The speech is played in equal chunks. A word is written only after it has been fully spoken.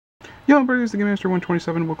Yo, everybody, it's the Game Master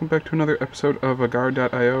 127. Welcome back to another episode of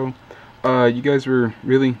Agar.io. You guys were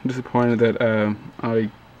really disappointed that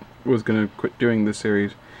I was gonna quit doing this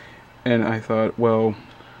series, and I thought, well,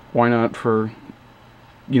 why not for,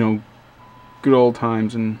 good old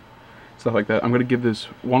times and stuff like that. I'm gonna give this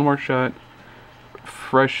one more shot,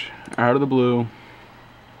 fresh out of the blue,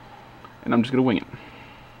 and I'm just gonna wing it.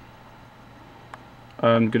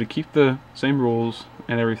 I'm gonna keep the same rules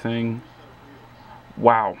and everything.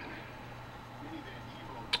 Wow.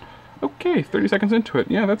 Okay, 30 seconds into it.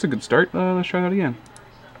 Yeah, that's a good start. Let's try that again.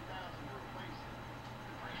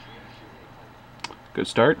 Good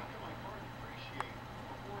start.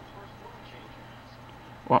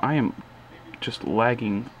 Well, I am just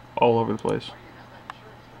lagging all over the place.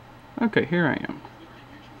 Okay, here I am.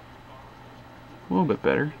 A little bit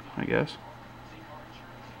better, I guess.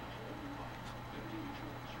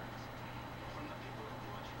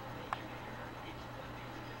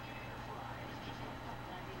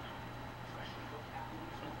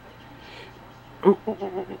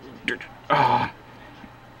 Ah,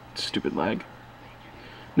 stupid lag.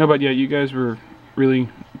 No, but yeah, you guys were really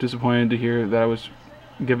disappointed to hear that I was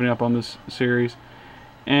giving up on this series,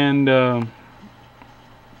 and I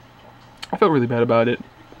felt really bad about it.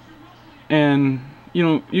 And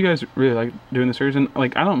you guys really like doing the series, and I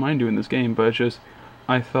don't mind doing this game, but it's just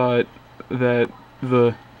I thought that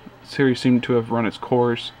the series seemed to have run its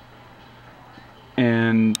course,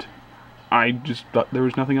 and I just thought there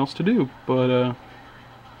was nothing else to do. But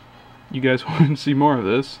you guys want to see more of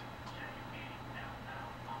this,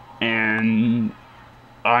 and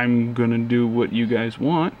I'm gonna do what you guys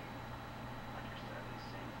want.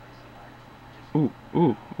 Ooh,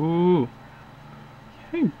 ooh, ooh.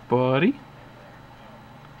 Hey, buddy.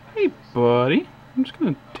 Hey, buddy. I'm just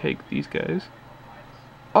gonna take these guys.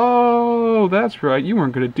 Oh, that's right. You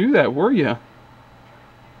weren't gonna do that, were you?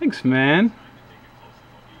 Thanks, man.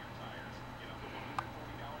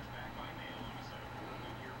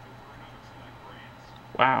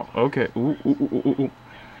 Wow, okay. Ooh, ooh, ooh, ooh, ooh.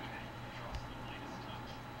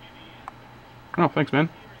 Oh, thanks, man.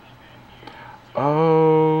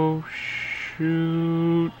 Oh,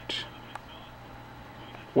 shoot.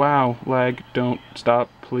 Wow, lag, don't stop,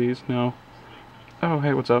 please, no. Oh,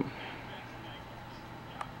 hey, what's up?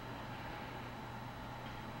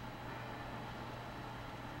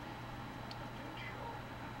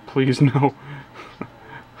 Please, no.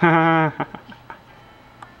 Ha.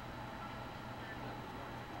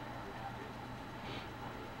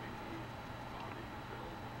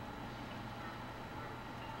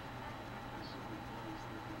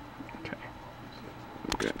 Okay.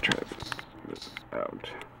 I'm gonna try this out.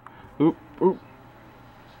 Oop, oop.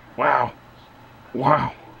 Wow.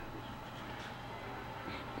 Wow.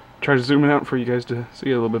 Try to zoom it out for you guys to see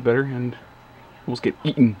it a little bit better, and almost get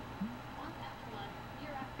eaten.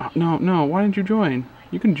 No, no, why didn't you join?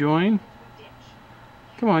 You can join.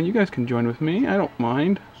 Come on, you guys can join with me. I don't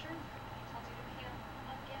mind.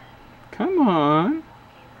 Come on.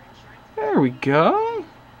 There we go.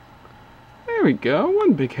 There we go.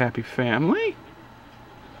 One big happy family.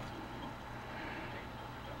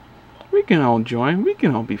 We can all join. We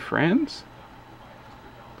can all be friends.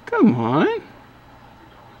 Come on.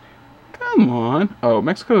 Come on. Oh,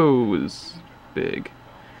 Mexico is big.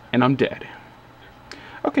 And I'm dead.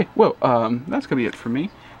 Okay, well, that's gonna be it for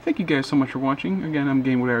me. Thank you guys so much for watching. Again, I'm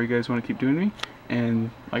game whatever you guys want to keep doing me.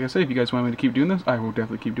 And like I said, if you guys want me to keep doing this, I will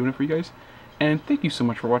definitely keep doing it for you guys. And thank you so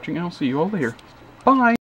much for watching, and I'll see you all later. Bye!